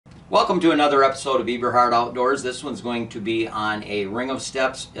Welcome to another episode of Eberhart Outdoors. This one's going to be on a ring of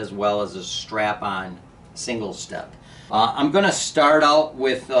steps as well as a strap-on single step. I'm going to start out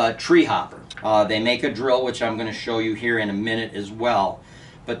with Treehopper. They make a drill, which I'm going to show you here in a minute as well.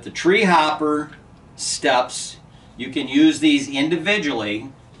 But the Treehopper steps, you can use these individually.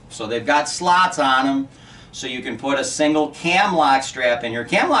 So they've got slots on them, so you can put a single cam lock strap in here.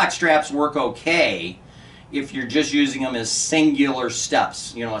 Cam lock straps work okay if you're just using them as singular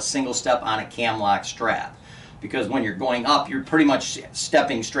steps, you know, a single step on a cam lock strap. Because when you're going up, you're pretty much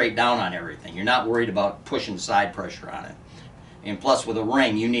stepping straight down on everything. You're not worried about pushing side pressure on it. And plus with a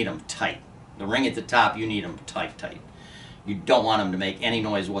ring, you need them tight. The ring at the top, you need them tight. You don't want them to make any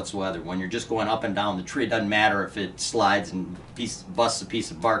noise whatsoever. When you're just going up and down the tree, it doesn't matter if it slides and busts a piece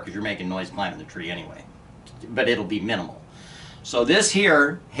of bark because you're making noise climbing the tree anyway. But it'll be minimal. So this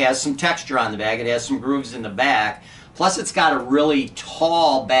here has some texture on the back. It has some grooves in the back. Plus it's got a really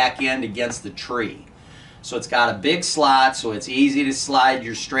tall back end against the tree. So it's got a big slot, so it's easy to slide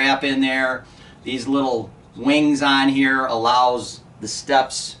your strap in there. These little wings on here allows the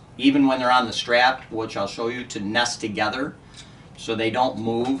steps, even when they're on the strap, which I'll show you, to nest together so they don't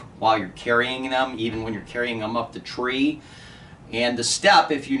move while you're carrying them, even when you're carrying them up the tree. And the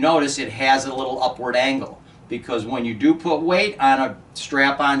step, if you notice, it has a little upward angle. Because when you do put weight on a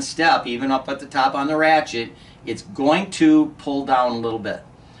strap-on step, even up at the top on the ratchet, it's going to pull down a little bit.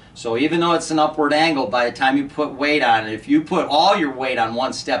 So even though it's an upward angle, by the time you put weight on it, if you put all your weight on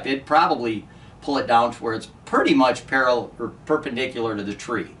one step, it'd probably pull it down to where it's pretty much parallel or perpendicular to the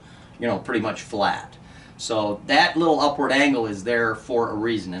tree. You know, pretty much flat. So that little upward angle is there for a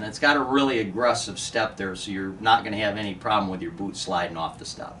reason. And it's got a really aggressive step there, so you're not going to have any problem with your boot sliding off the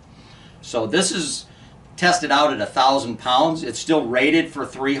step. So this is tested out at 1,000 pounds. It's still rated for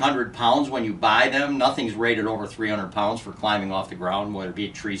 300 pounds when you buy them. Nothing's rated over 300 pounds for climbing off the ground, whether it be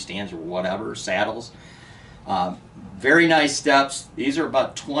tree stands or whatever, saddles. Very nice steps. These are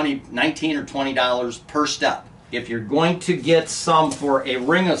about $19 or $20 per step. If you're going to get some for a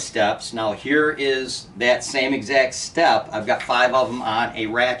ring of steps, now here is that same exact step. I've got 5 of them on a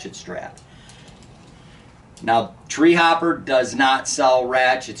ratchet strap. Now, Treehopper does not sell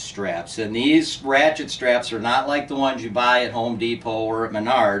ratchet straps, and these ratchet straps are not like the ones you buy at Home Depot or at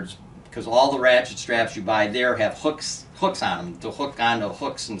Menards, because all the ratchet straps you buy there have hooks on them to hook onto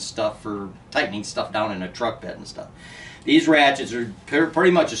hooks and stuff for tightening stuff down in a truck bed and stuff. These ratchets are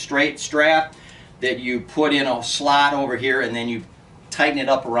pretty much a straight strap that you put in a slot over here and then you tighten it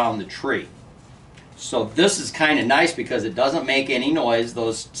up around the tree. So this is kind of nice because it doesn't make any noise.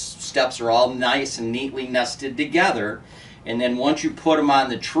 Those steps are all nice and neatly nested together. And then once you put them on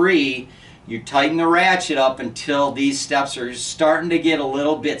the tree, you tighten the ratchet up until these steps are starting to get a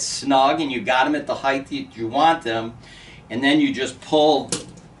little bit snug and you got them at the height that you want them. And then you just pull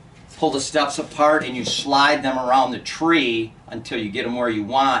the steps apart and you slide them around the tree until you get them where you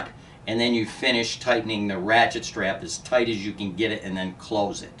want. And then you finish tightening the ratchet strap as tight as you can get it and then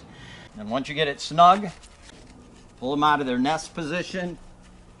close it. And once you get it snug, pull them out of their nest position,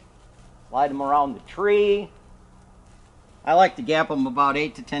 slide them around the tree. I like to gap them about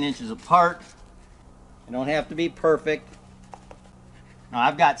 8 to 10 inches apart. They don't have to be perfect. Now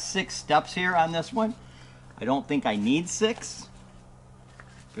I've got 6 steps here on this one. I don't think I need 6,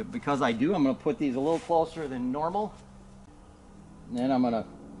 but because I do, I'm going to put these a little closer than normal. And then I'm going to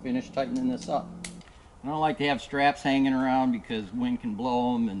finish tightening this up. I don't like to have straps hanging around because wind can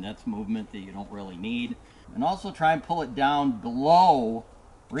blow them and that's movement that you don't really need. And also try and pull it down below.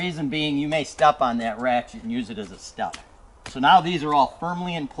 Reason being, you may step on that ratchet and use it as a step. So now these are all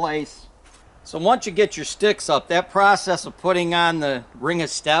firmly in place. So once you get your sticks up, that process of putting on the ring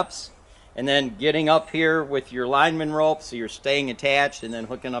of steps and then getting up here with your lineman rope so you're staying attached, and then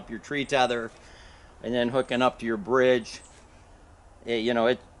hooking up your tree tether and then hooking up to your bridge, you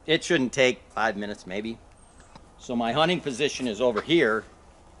know, it shouldn't take 5 minutes maybe. So my hunting position is over here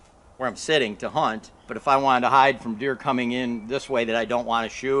where I'm sitting to hunt. But if I wanted to hide from deer coming in this way that I don't want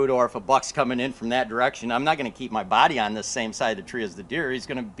to shoot, or if a buck's coming in from that direction, I'm not going to keep my body on the same side of the tree as the deer. He's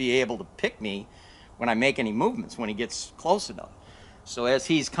going to be able to pick me when I make any movements, when he gets close enough. So as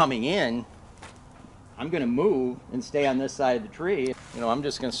he's coming in, I'm going to move and stay on this side of the tree. You know, I'm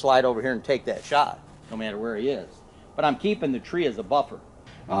just going to slide over here and take that shot, no matter where he is. But I'm keeping the tree as a buffer.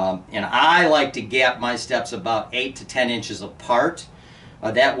 And I like to gap my steps about 8 to 10 inches apart.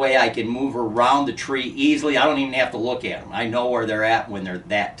 That way I can move around the tree easily. I don't even have to look at them. I know where they're at when they're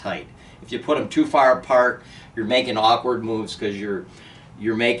that tight. If you put them too far apart, you're making awkward moves because you're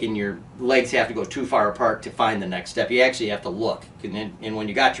you're making your legs have to go too far apart to find the next step. You actually have to look. And when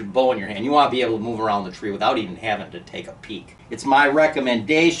you got your bow in your hand, you want to be able to move around the tree without even having to take a peek. It's my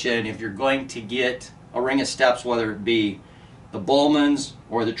recommendation, if you're going to get a ring of steps, whether it be the Bullmans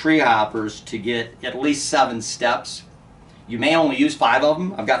or the Treehoppers, to get at least 7 steps. You may only use 5 of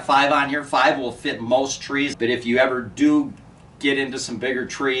them. I've got 5 on here. 5 will fit most trees, but if you ever do get into some bigger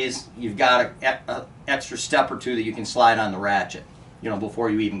trees, you've got an extra step or 2 that you can slide on the ratchet, you know, before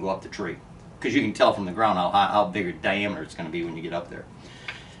you even go up the tree, because you can tell from the ground how big a diameter it's going to be when you get up there.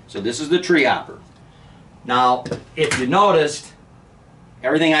 So this is the Treehopper. Now, if you noticed,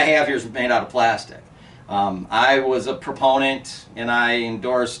 everything I have here is made out of plastic. I was a proponent and I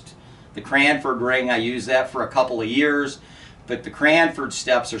endorsed the Cranford ring. I used that for a couple of years, but the Cranford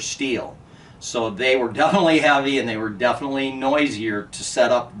steps are steel. So they were definitely heavy and they were definitely noisier to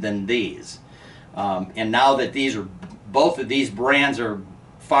set up than these. And now that these are, both of these brands are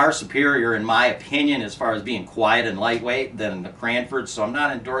far superior in my opinion as far as being quiet and lightweight than the Cranfords, so I'm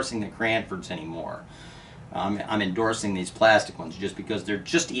not endorsing the Cranfords anymore. I'm endorsing these plastic ones just because they're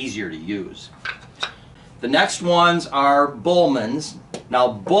just easier to use. The next ones are Bullmans.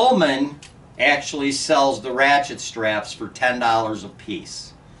 Now Bullman actually sells the ratchet straps for $10 a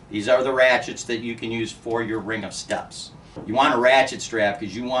piece. These are the ratchets that you can use for your ring of steps. You want a ratchet strap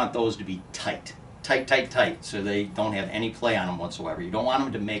because you want those to be tight. Tight, tight, tight, so they don't have any play on them whatsoever. You don't want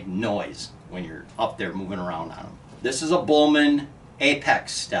them to make noise when you're up there moving around on them. This is a Bullman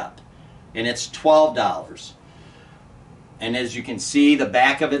Apex step, and it's $12. And as you can see, the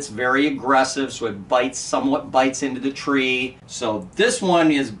back of it's very aggressive, so it bites, somewhat bites into the tree. So this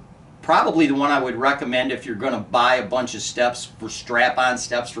one is probably the one I would recommend if you're going to buy a bunch of steps, for strap-on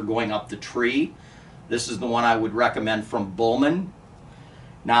steps for going up the tree. This is the one I would recommend from Bullman.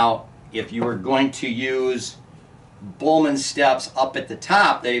 Now, if you are going to use Bullman steps up at the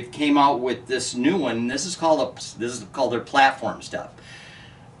top, they've came out with this new one. This is called their platform step.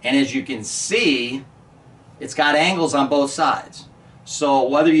 And as you can see, it's got angles on both sides. So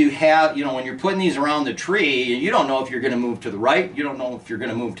whether you have, you know, when you're putting these around the tree, you don't know if you're going to move to the right, you don't know if you're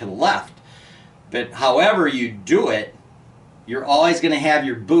going to move to the left. But however you do it, you're always going to have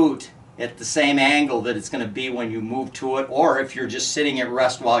your boot at the same angle that it's going to be when you move to it, or if you're just sitting at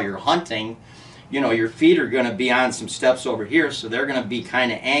rest while you're hunting, you know, your feet are going to be on some steps over here, so they're going to be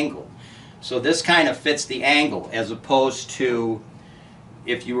kind of angled. So this kind of fits the angle, as opposed to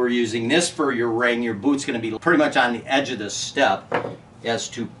if you were using this for your ring, your boot's going to be pretty much on the edge of the step,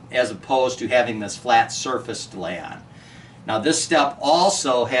 as opposed to having this flat surface to lay on. Now this step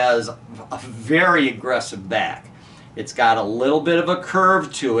also has a very aggressive back. It's got a little bit of a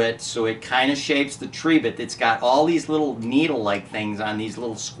curve to it, so it kind of shapes the tree, but it's got all these little needle-like things on these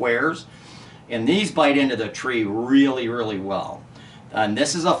little squares, and these bite into the tree really, really well. And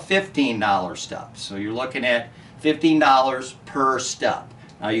this is a $15 step, so you're looking at $15 per step.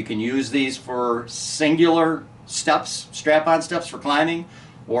 Now you can use these for singular steps, strap-on steps for climbing,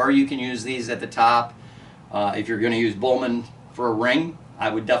 or you can use these at the top. If you're going to use Bullman for a ring, I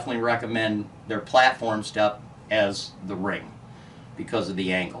would definitely recommend their platform step as the ring because of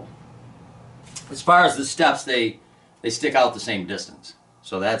the angle. As far as the steps, they stick out the same distance,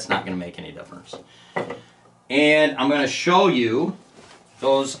 so that's not going to make any difference. And I'm going to show you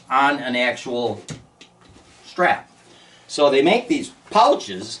those on an actual strap. So they make these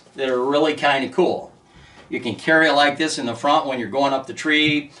pouches that are really kind of cool. You can carry it like this in the front when you're going up the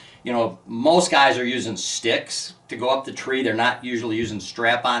tree. You know, most guys are using sticks to go up the tree. They're not usually using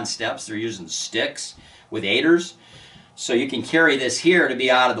strap-on steps. They're using sticks with aiders. So you can carry this here to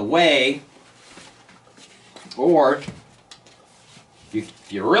be out of the way, or if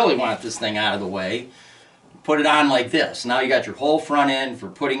you really want this thing out of the way, put it on like this. Now you got your whole front end for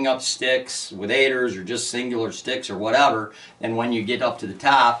putting up sticks with aiders or just singular sticks or whatever, and when you get up to the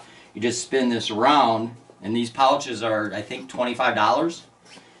top, you just spin this around, and these pouches are, I think, $25.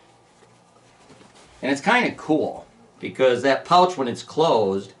 And it's kind of cool because that pouch, when it's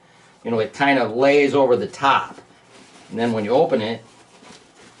closed, you know, it kind of lays over the top. And then when you open it,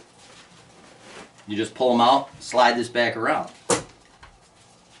 you just pull them out, slide this back around.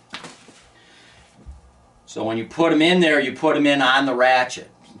 So when you put them in there, you put them in on the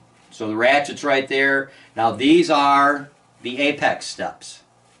ratchet. So the ratchet's right there. Now these are the Apex steps.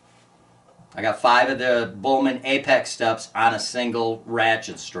 I got 5 of the Bullman Apex steps on a single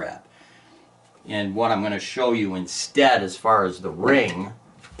ratchet strap. And what I'm going to show you instead, as far as the ring,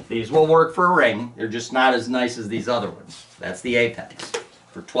 these will work for a ring. They're just not as nice as these other ones. That's the Apex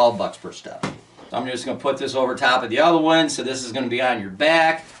for 12 bucks per step. So I'm just going to put this over top of the other one. So this is going to be on your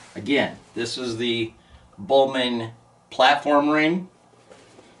back. Again, this is the Bullman platform ring.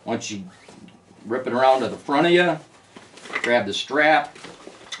 Once you rip it around to the front of you, grab the strap,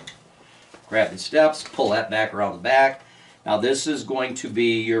 grab the steps, pull that back around the back. Now this is going to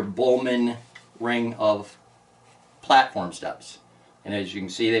be your Bullman ring of platform steps. And as you can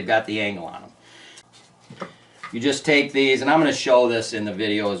see, they've got the angle on them. You just take these, and I'm going to show this in the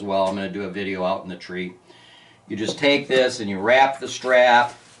video as well. I'm going to do a video out in the tree. You just take this and you wrap the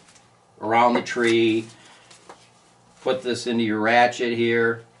strap around the tree, put this into your ratchet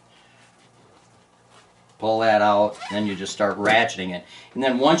here, pull that out, then you just start ratcheting it. And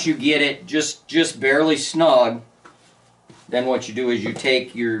then once you get it just barely snug, then what you do is you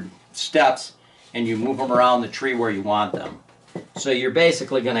take your steps and you move them around the tree where you want them. So you're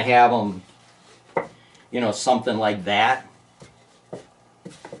basically going to have them, you know, something like that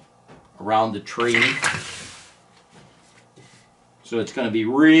around the tree. So it's going to be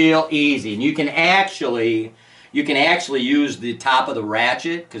real easy, and you can actually use the top of the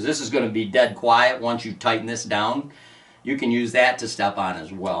ratchet, because this is going to be dead quiet once you tighten this down. You can use that to step on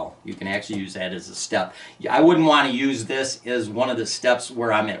as well. You can actually use that as a step. I wouldn't want to use this as one of the steps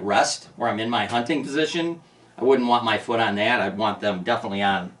where I'm at rest, where I'm in my hunting position. I wouldn't want my foot on that. I'd want them definitely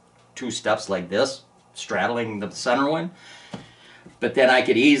on two steps like this, straddling the center one. But then I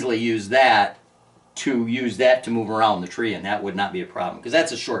could easily use that to move around the tree, and that would not be a problem, because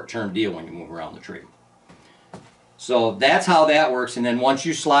that's a short-term deal when you move around the tree. So that's how that works, and then once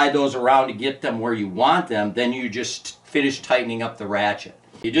you slide those around to get them where you want them, then you just finish tightening up the ratchet.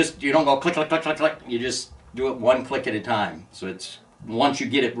 You don't go click, click, click, click, click. You just do it one click at a time. So it's, once you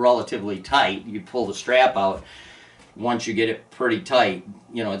get it relatively tight, you pull the strap out. Once you get it pretty tight,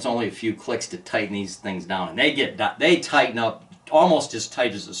 you know, it's only a few clicks to tighten these things down, and they tighten up almost as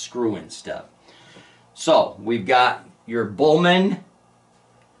tight as a screw-in step. So we've got your Bullman.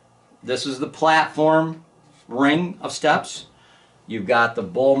 This is the platform ring of steps. You've got the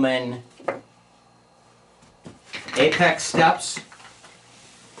Bullman apex steps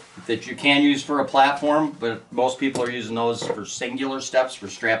that you can use for a platform, but most people are using those for singular steps, for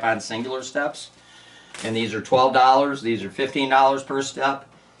strap-on singular steps. And these are $12. These are $15 per step.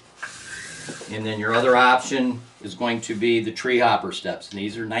 And then your other option is going to be the Treehopper steps, and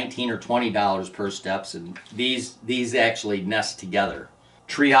these are $19 or $20 per steps, and these actually nest together.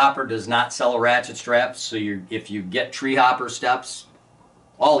 Treehopper does not sell a ratchet strap, so if you get Treehopper steps,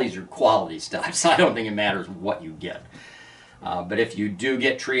 all these are quality steps. I don't think it matters what you get. But if you do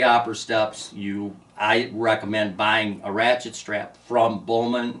get Treehopper steps, I recommend buying a ratchet strap from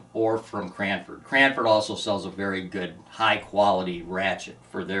Bullman or from Cranford. Cranford also sells a very good, high-quality ratchet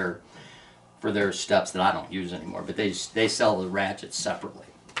for their steps that I don't use anymore, but they sell the ratchets separately.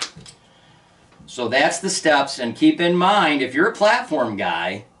 So that's the steps, and keep in mind, if you're a platform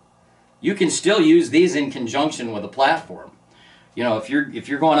guy, you can still use these in conjunction with a platform. You know, if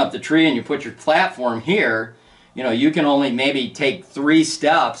you're going up the tree and you put your platform here, you know, you can only maybe take 3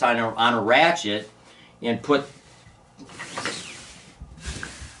 steps on a ratchet and put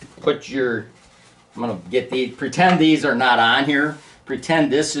your, I'm going to get these, pretend these are not on here, pretend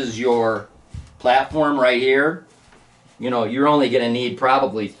this is your platform right here. You know, you're only going to need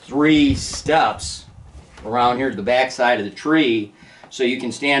probably 3 steps around here to the back side of the tree, so you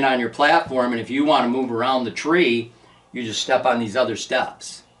can stand on your platform, and if you want to move around the tree, you just step on these other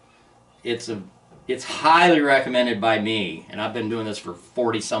steps. It's highly recommended by me, and I've been doing this for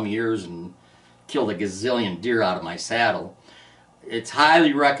 40-some years and killed a gazillion deer out of my saddle. It's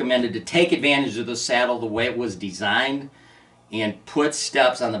highly recommended to take advantage of the saddle the way it was designed and put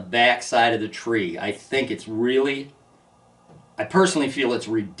steps on the back side of the tree. I personally feel it's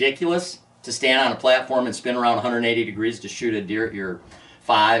ridiculous to stand on a platform and spin around 180 degrees to shoot a deer at your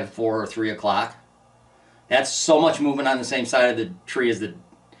 5, 4, or 3 o'clock. That's so much movement on the same side of the tree as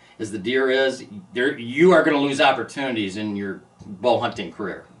the deer is. You are going to lose opportunities in your bow hunting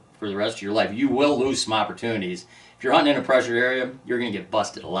career for the rest of your life. You will lose some opportunities. If you're hunting in a pressure area, you're going to get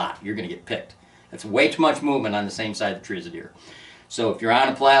busted a lot. You're going to get picked. That's way too much movement on the same side of the tree as a deer. So if you're on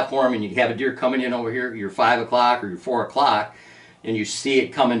a platform and you have a deer coming in over here, you're 5 o'clock or you're 4 o'clock, and you see it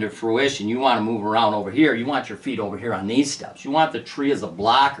come into fruition, you want to move around over here, you want your feet over here on these steps. You want the tree as a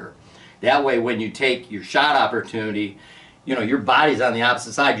blocker. That way when you take your shot opportunity, you know, your body's on the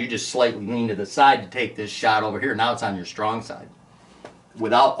opposite side, you just slightly lean to the side to take this shot over here. Now it's on your strong side.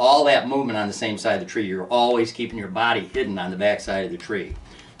 Without all that movement on the same side of the tree, you're always keeping your body hidden on the back side of the tree.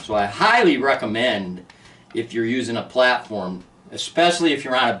 So I highly recommend, if you're using a platform, especially if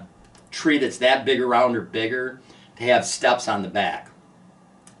you're on a tree that's that big around or bigger, to have steps on the back.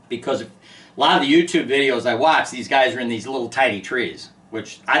 Because a lot of the YouTube videos I watch, these guys are in these little tiny trees,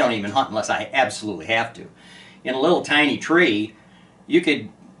 which I don't even hunt unless I absolutely have to. In a little tiny tree, you could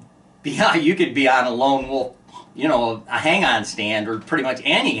Yeah, you could be on a lone wolf, you know, a hang-on stand, or pretty much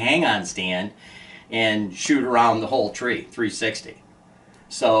any hang-on stand, and shoot around the whole tree, 360.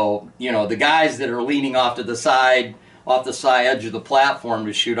 So, you know, the guys that are leaning off to the side, off the side edge of the platform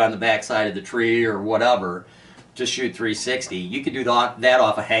to shoot on the back side of the tree or whatever, to shoot 360, you could do that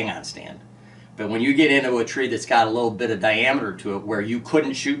off a hang-on stand. But when you get into a tree that's got a little bit of diameter to it where you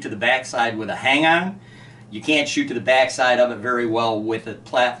couldn't shoot to the backside with a hang-on, you can't shoot to the backside of it very well with a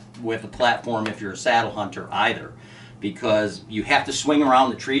platform if you're a saddle hunter either, because you have to swing around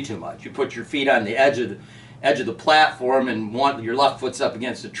the tree too much. You put your feet on the edge of the platform, and your left foot's up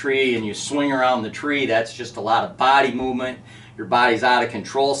against the tree, and you swing around the tree. That's just a lot of body movement. Your body's out of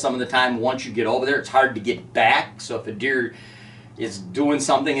control some of the time. Once you get over there, it's hard to get back. So if a deer is doing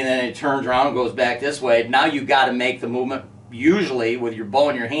something and then it turns around and goes back this way, now you've got to make the movement, usually with your bow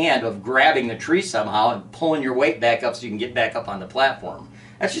in your hand, of grabbing the tree somehow and pulling your weight back up so you can get back up on the platform.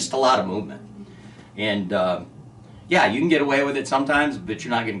 That's just a lot of movement. And yeah, you can get away with it sometimes, but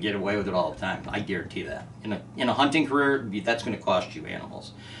you're not going to get away with it all the time. I guarantee that. In a hunting career, that's going to cost you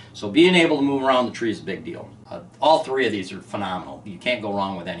animals. So being able to move around the tree is a big deal. All three of these are phenomenal. You can't go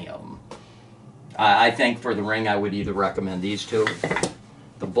wrong with any of them. I think for the ring, I would either recommend these two,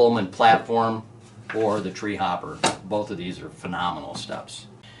 the Bullman platform or the Treehopper. Both of these are phenomenal steps.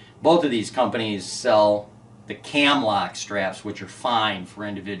 Both of these companies sell the cam lock straps, which are fine for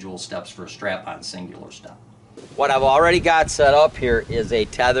individual steps for a strap-on singular step. What I've already got set up here is a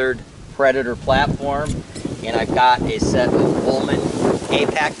tethered Predator platform, and I've got a set of Bullman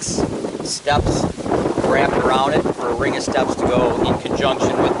Apex steps wrapped around it for a ring of steps to go in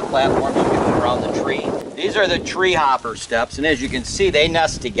conjunction with the platform so we can move around the tree. These are the Treehopper steps, and as you can see, they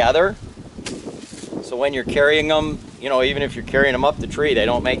nest together. So when you're carrying them, you know, even if you're carrying them up the tree, they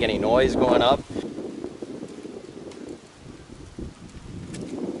don't make any noise going up.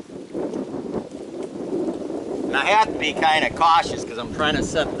 And I have to be kind of cautious because I'm trying to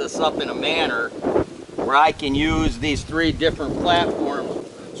set this up in a manner where I can use these three different platforms.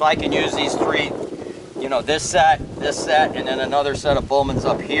 So I can use these three, you know, this set, and then another set of Bullmans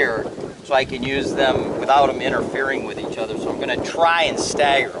up here. So I can use them without them interfering with each other. So I'm going to try and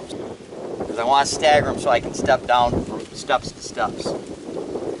stagger them. Because I want to stagger them so I can step down from steps to steps.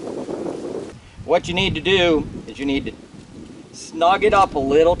 What you need to do is you need to snug it up a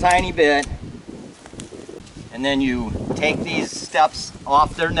little tiny bit, and then you take these steps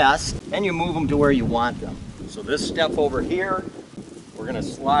off their nest and you move them to where you want them. So this step over here, we're going to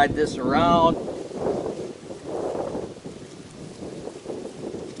slide this around.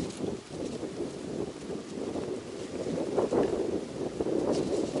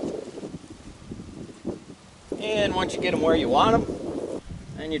 And once you get them where you want them,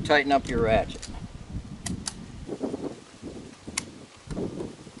 then you tighten up your ratchet.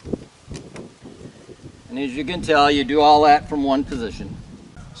 And as you can tell, you do all that from one position.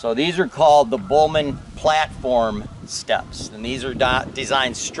 So these are called the Bullman platform steps, and these are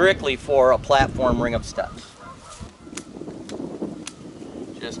designed strictly for a platform ring of steps.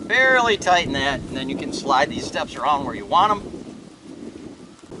 Just barely tighten that, and then you can slide these steps around where you want them.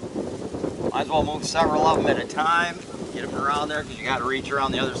 Might as well move several of them at a time. Get them around there because you got to reach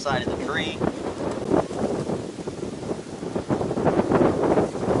around the other side of the tree.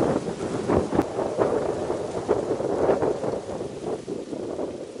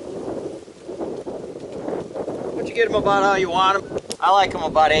 Once you get them about how you want them, I like them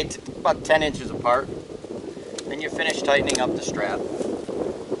about 10 inches apart. Then you finish tightening up the strap.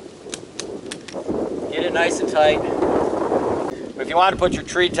 Get it nice and tight. If you want to put your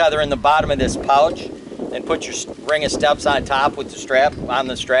tree tether in the bottom of this pouch and put your ring of steps on top with the strap,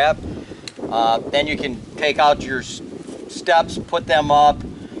 then you can take out your steps, put them up,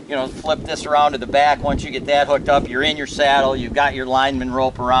 you know, flip this around to the back. Once you get that hooked up, you're in your saddle, you've got your lineman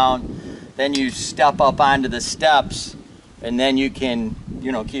rope around, then you step up onto the steps, and then you can,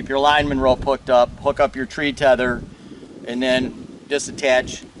 you know, keep your lineman rope hooked up, hook up your tree tether, and then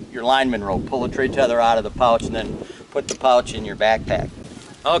disattach your lineman rope, pull the tree tether out of the pouch, and then put the pouch in your backpack.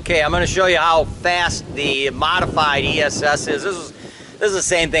 Okay, I'm going to show you how fast the modified ESS is. This is the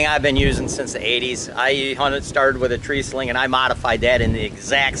same thing I've been using since the 80s. I started with a tree sling, and I modified that in the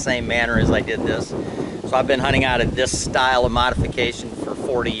exact same manner as I did this. So I've been hunting out of this style of modification for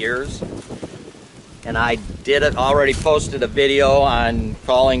 40 years. And I already posted a video on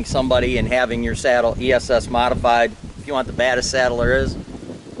calling somebody and having your saddle ESS modified. If you want the baddest saddle there is,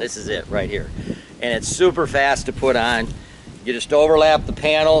 this is it right here. And it's super fast to put on. You just overlap the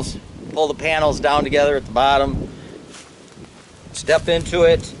panels, pull the panels down together at the bottom, step into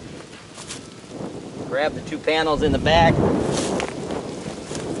it, grab the two panels in the back,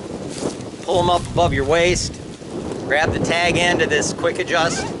 pull them up above your waist, grab the tag end of this quick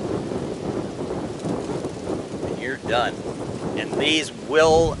adjust, and you're done. And these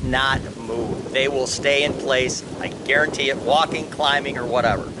will not move. They will stay in place, I guarantee it, walking, climbing, or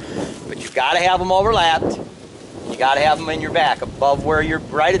whatever. But you've got to have them overlapped. You got to have them in your back, above where you're,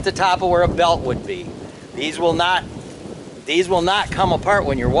 right at the top of where a belt would be. These will not come apart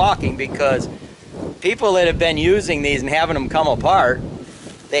when you're walking, because people that have been using these and having them come apart,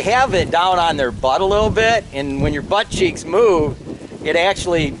 they have it down on their butt a little bit, and when your butt cheeks move, it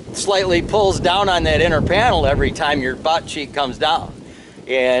actually slightly pulls down on that inner panel every time your butt cheek comes down.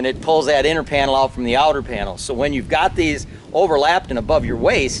 And it pulls that inner panel out from the outer panel. So when you've got these overlapped and above your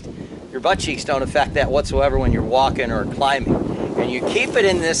waist, your butt cheeks don't affect that whatsoever when you're walking or climbing. And you keep it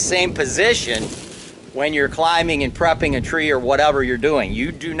in this same position when you're climbing and prepping a tree or whatever you're doing.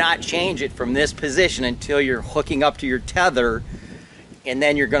 You do not change it from this position until you're hooking up to your tether, and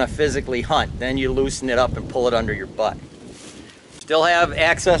then you're going to physically hunt. Then you loosen it up and pull it under your butt. Still have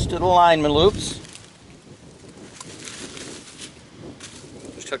access to the alignment loops.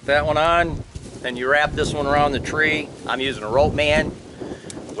 Just hook that one on, then you wrap this one around the tree. I'm using a rope man,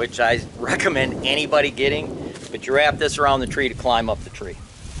 which I recommend anybody getting, but you wrap this around the tree to climb up the tree.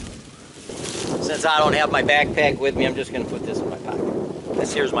 Since I don't have my backpack with me, I'm just going to put this in my pocket.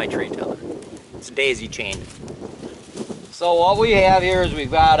 This here's my tree tether. It's a daisy chain. So what we have here is we've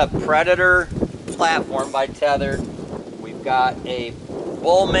got a Predator platform by Tether. We've got a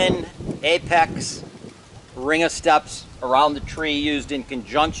Bullman Apex ring of steps around the tree used in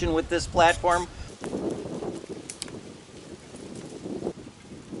conjunction with this platform.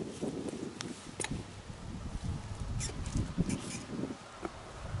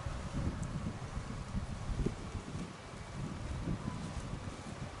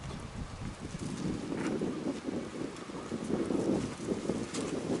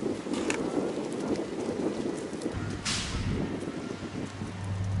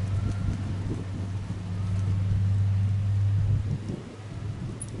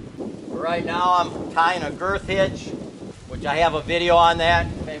 Right now I'm tying a girth hitch, which I have a video on that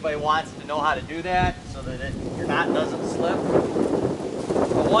if anybody wants to know how to do that so that your knot doesn't slip.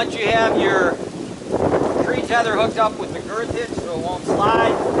 But once you have your tree tether hooked up with the girth hitch so it won't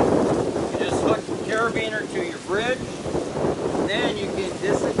slide, you just hook the carabiner to your bridge, and then you can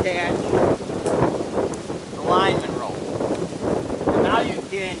disattach the lineman rope. And now you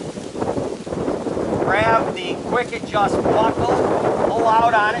can grab the quick adjust buckle, pull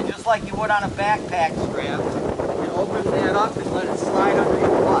out on it just like you would on a backpack strap, and open that up and let it slide under your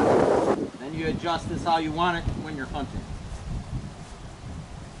butt. Then you adjust this how you want it when you're hunting.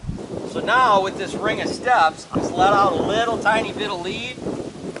 So now with this ring of steps, just let out a little tiny bit of lead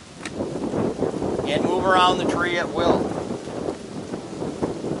and move around the tree at will,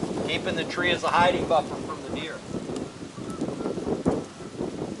 keeping the tree as a hiding buffer from the deer.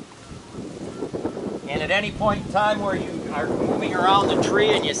 And at any point in time where you are moving around the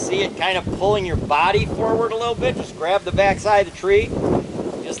tree and you see it kind of pulling your body forward a little bit, just grab the back side of the tree,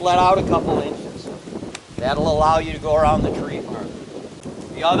 just let out a couple inches. That'll allow you to go around the tree farther.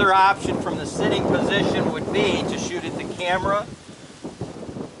 The other option from the sitting position would be to shoot at the camera.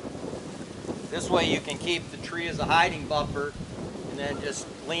 This way you can keep the tree as a hiding buffer and then just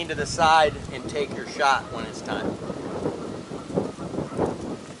lean to the side and take your shot when it's time.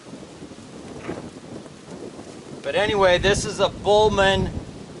 But anyway, this is a Bullman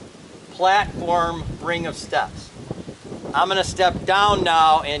platform ring of steps. I'm going to step down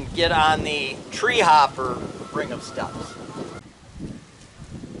now and get on the Treehopper ring of steps.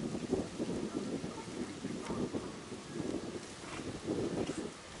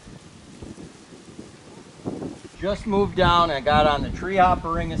 Just moved down and I got on the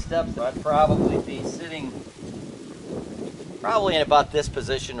Treehopper ring of steps. So I'd probably be sitting probably in about this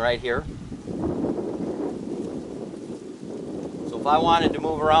position right here. If I wanted to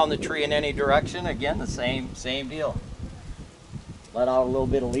move around the tree in any direction, again, the same deal. Let out a little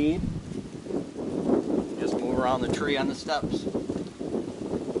bit of lead. Just move around the tree on the steps.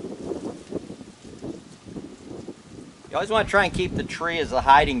 You always want to try and keep the tree as a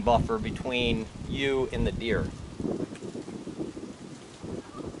hiding buffer between you and the deer.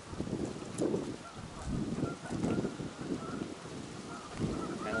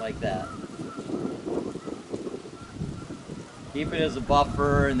 Kind of like that. Keep it as a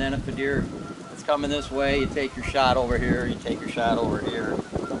buffer, and then if a deer is coming this way, you take your shot over here, you take your shot over here,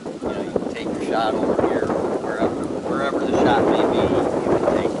 you know, you can take your shot over here, wherever the shot may be, you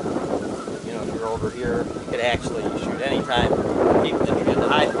can take it. You know, if you're over here, you could actually shoot anytime. Keep the tree as a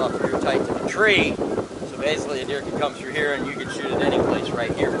hiding buffer, you're tight to the tree, so Basically, a deer can come through here and you can shoot it any place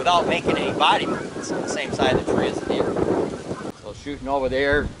right here without making any body movements on the same side of the tree as the deer. So shooting over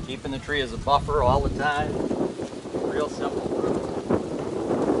there, keeping the tree as a buffer all the time, real simple.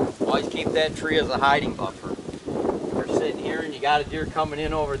 Always keep that tree as a hiding buffer. If you're sitting here and you got a deer coming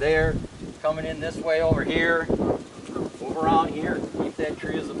in over there, coming in this way over here, move around here, keep that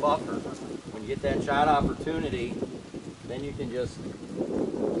tree as a buffer. When you get that shot opportunity, then you can just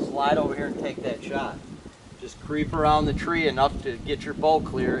slide over here and take that shot. Just creep around the tree enough to get your bow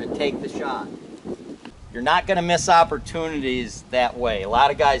clear and take the shot. You're not going to miss opportunities that way. A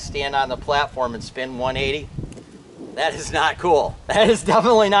lot of guys stand on the platform and spin 180. That is not cool. That is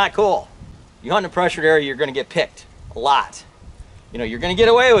definitely not cool. You hunt in a pressured area, you're going to get picked a lot. You know, you're going to get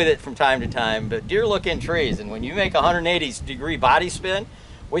away with it from time to time, but deer look in trees, and when you make a 180-degree body spin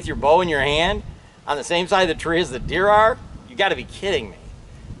with your bow in your hand on the same side of the tree as the deer are, you got to be kidding me.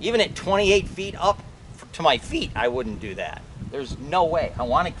 Even at 28 feet up to my feet, I wouldn't do that. There's no way. I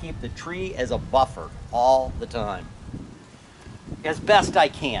want to keep the tree as a buffer all the time. As best I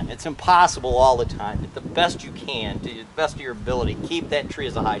can. It's impossible all the time, but the best you can, to the best of your ability, keep that tree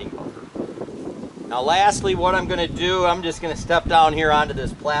as a hiding buffer. Now lastly, what I'm going to do, I'm just going to step down here onto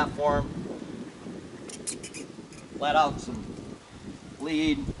this platform, let out some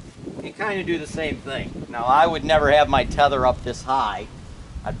lead, and kind of do the same thing. Now I would never have my tether up this high.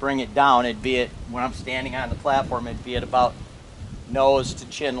 I'd bring it down. It'd be at, when I'm standing on the platform, it'd be at about nose to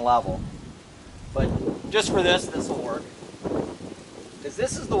chin level. But just for this will work. Because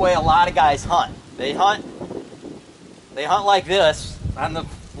this is the way a lot of guys hunt. They hunt like this on the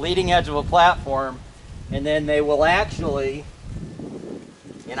leading edge of a platform, and then they will actually,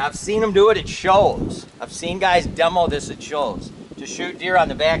 and I've seen them do it at shows. I've seen guys demo this at shows. To shoot deer on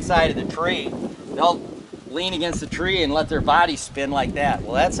the back side of the tree, they'll lean against the tree and let their body spin like that.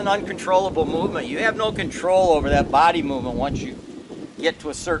 Well, that's an uncontrollable movement. You have no control over that body movement once you get to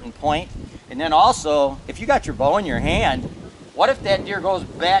a certain point. And then also, if you got your bow in your hand, what if that deer goes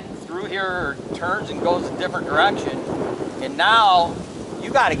back through here or turns and goes a different direction, and now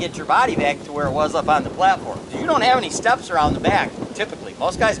you got to get your body back to where it was up on the platform. You don't have any steps around the back, typically.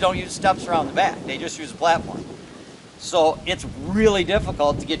 Most guys don't use steps around the back. They just use a platform. So it's really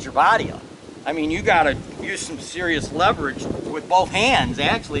difficult to get your body up. I mean, you got to use some serious leverage with both hands,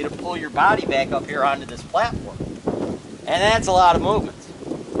 actually, to pull your body back up here onto this platform. And that's a lot of movements.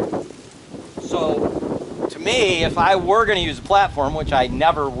 So, to me, if I were going to use a platform, which I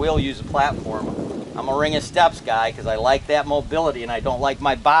never will use a platform, I'm a ring of steps guy because I like that mobility and I don't like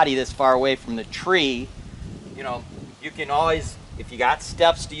my body this far away from the tree. You know, you can always, if you got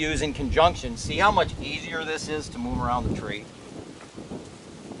steps to use in conjunction, see how much easier this is to move around the tree?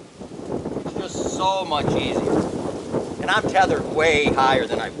 It's just so much easier. And I'm tethered way higher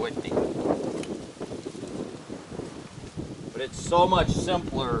than I would be. But it's so much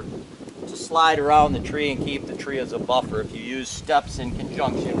simpler to slide around the tree and keep the tree as a buffer if you use steps in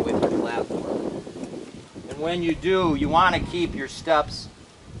conjunction with your platform. And when you do, you want to keep your steps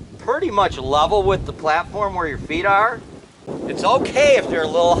pretty much level with the platform where your feet are. It's okay if they're a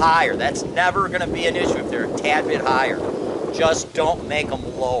little higher. That's never going to be an issue if they're a tad bit higher. Just don't make them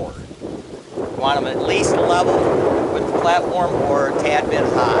lower. You want them at least level with the platform or a tad bit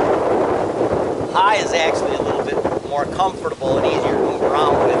high. High is actually a little bit more comfortable and easier to move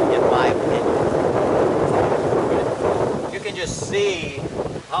around with, in my opinion. You can just see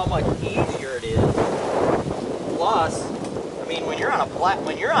how much easier it is. Plus, I mean, when you're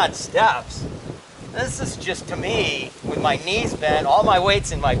on steps, this is just, to me, with my knees bent, all my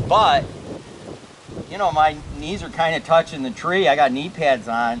weight's in my butt. You know, my knees are kind of touching the tree. I got knee pads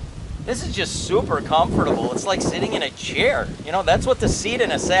on. This is just super comfortable. It's like sitting in a chair. You know, that's what the seat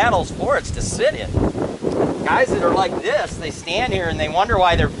in a saddle's for. It's to sit in. Guys that are like this, they stand here and they wonder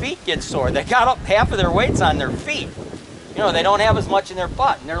why their feet get sore. They got up half of their weight's on their feet. You know, they don't have as much in their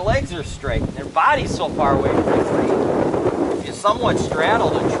butt, and their legs are straight, and their body's so far away from the tree. If you somewhat straddle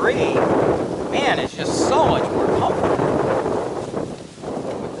the tree, man, it's just so much more comfortable.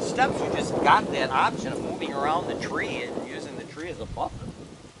 With the steps, you just got that option of moving around the tree and using the tree as a buffer.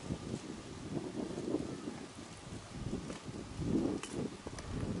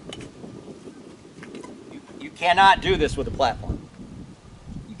 You cannot do this with a platform.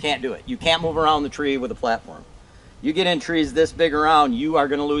 You can't do it. You can't move around the tree with a platform. You get in trees this big around, you are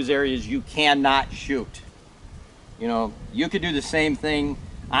going to lose areas you cannot shoot. You know, you could do the same thing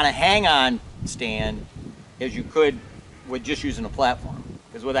on a hang-on stand as you could with just using a platform.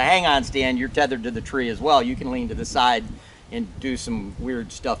 Because with a hang-on stand, you're tethered to the tree as well. You can lean to the side and do some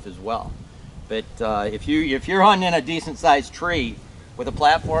weird stuff as well. But if you're hunting in a decent-sized tree with a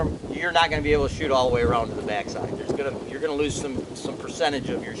platform, you're not going to be able to shoot all the way around to the backside. You're going to lose some percentage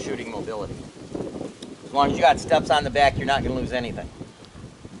of your shooting mobility. As long as you got steps on the back, you're not going to lose anything.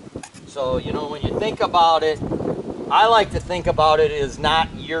 So, you know, when you think about it, I like to think about it as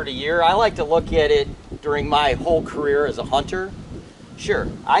not year to year. I like to look at it during my whole career as a hunter. Sure,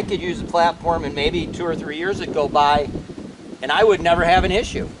 I could use a platform and maybe 2 or 3 years would go by and I would never have an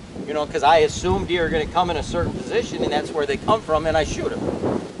issue. You know, because I assume deer are going to come in a certain position and that's where they come from and I shoot them.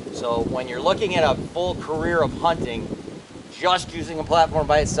 So when you're looking at a full career of hunting, just using a platform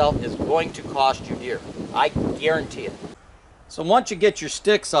by itself is going to cost you deer. I guarantee it. So once you get your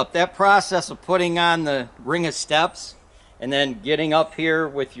sticks up, that process of putting on the ring of steps and then getting up here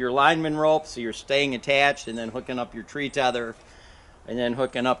with your lineman rope so you're staying attached, and then hooking up your tree tether and then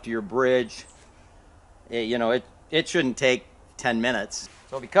hooking up to your bridge, you know, it shouldn't take 10 minutes.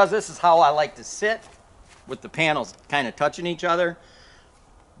 So because this is how I like to sit, with the panels kind of touching each other,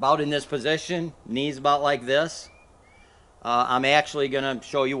 about in this position, knees about like this, I'm actually going to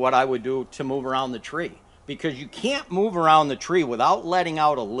show you what I would do to move around the tree. Because you can't move around the tree without letting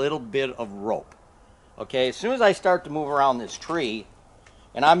out a little bit of rope. Okay, as soon as I start to move around this tree,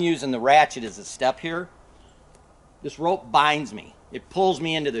 and I'm using the ratchet as a step here, this rope binds me. It pulls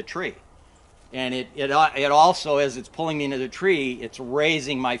me into the tree. And it also, as it's pulling me into the tree, it's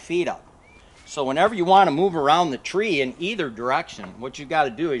raising my feet up. So whenever you want to move around the tree in either direction, what you got to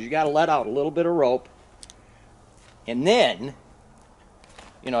do is you got to let out a little bit of rope. And then,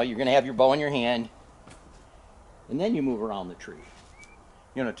 you know, you're going to have your bow in your hand. And then you move around the tree,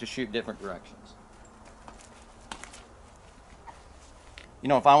 you know, to shoot different directions. You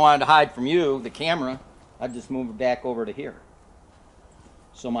know, if I wanted to hide from you, the camera, I'd just move it back over to here.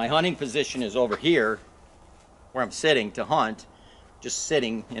 So my hunting position is over here, where I'm sitting to hunt, just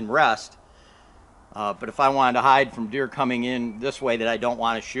sitting and rest. But if I wanted to hide from deer coming in this way that I don't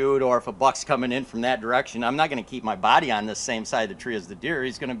want to shoot, or if a buck's coming in from that direction, I'm not going to keep my body on the same side of the tree as the deer.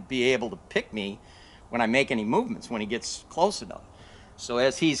 He's going to be able to pick me when I make any movements, when he gets close enough. So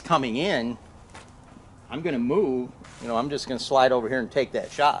as he's coming in, I'm going to move. You know, I'm just going to slide over here and take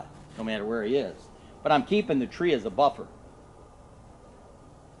that shot, no matter where he is. But I'm keeping the tree as a buffer.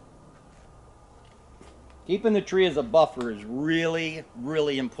 Keeping the tree as a buffer is really,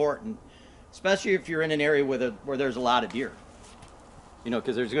 really important, especially if you're in an area where there's a lot of deer. You know,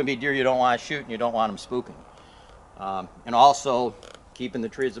 because there's going to be deer you don't want to shoot and you don't want them spooking. And also, keeping the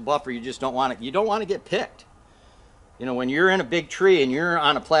tree as a buffer, you just don't want to get picked. You know, when you're in a big tree and you're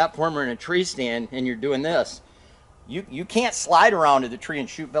on a platform or in a tree stand and you're doing this, you can't slide around to the tree and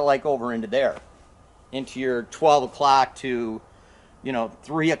shoot like over into there, into your 12 o'clock to, you know,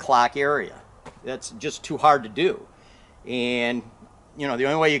 3 o'clock area. That's just too hard to do. And, you know, the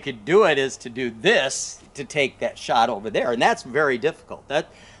only way you could do it is to do this to take that shot over there, and that's very difficult. That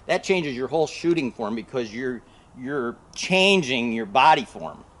changes your whole shooting form, because you're changing your body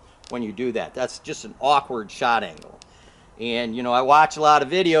form when you do that. That's just an awkward shot angle. And, you know, I watch a lot of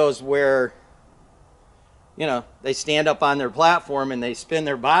videos where, you know, they stand up on their platform and they spin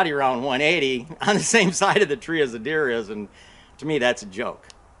their body around 180 on the same side of the tree as the deer is, and to me that's a joke.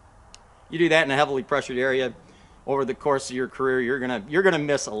 You do that in a heavily pressured area, over the course of your career, you're gonna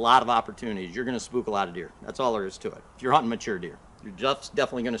miss a lot of opportunities. You're gonna spook a lot of deer. That's all there is to it. If you're hunting mature deer, you're just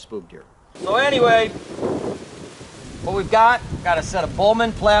definitely gonna spook deer. So anyway, what we've got a set of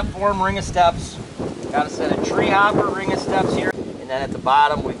Bullman platform ring of steps, got a set of Treehopper ring of steps here, and then at the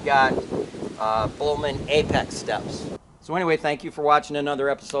bottom we've got Bullman Apex steps. So anyway, thank you for watching another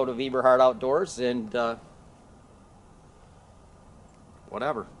episode of Eberhart Outdoors, and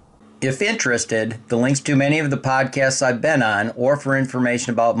whatever. If interested, the links to many of the podcasts I've been on, or for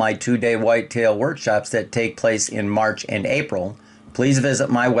information about my 2-day whitetail workshops that take place in March and April, please visit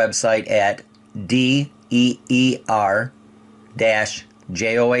my website at deer-john.net.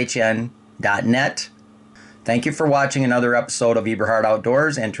 Thank you for watching another episode of Eberhart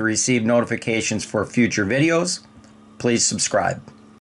Outdoors, and to receive notifications for future videos, please subscribe.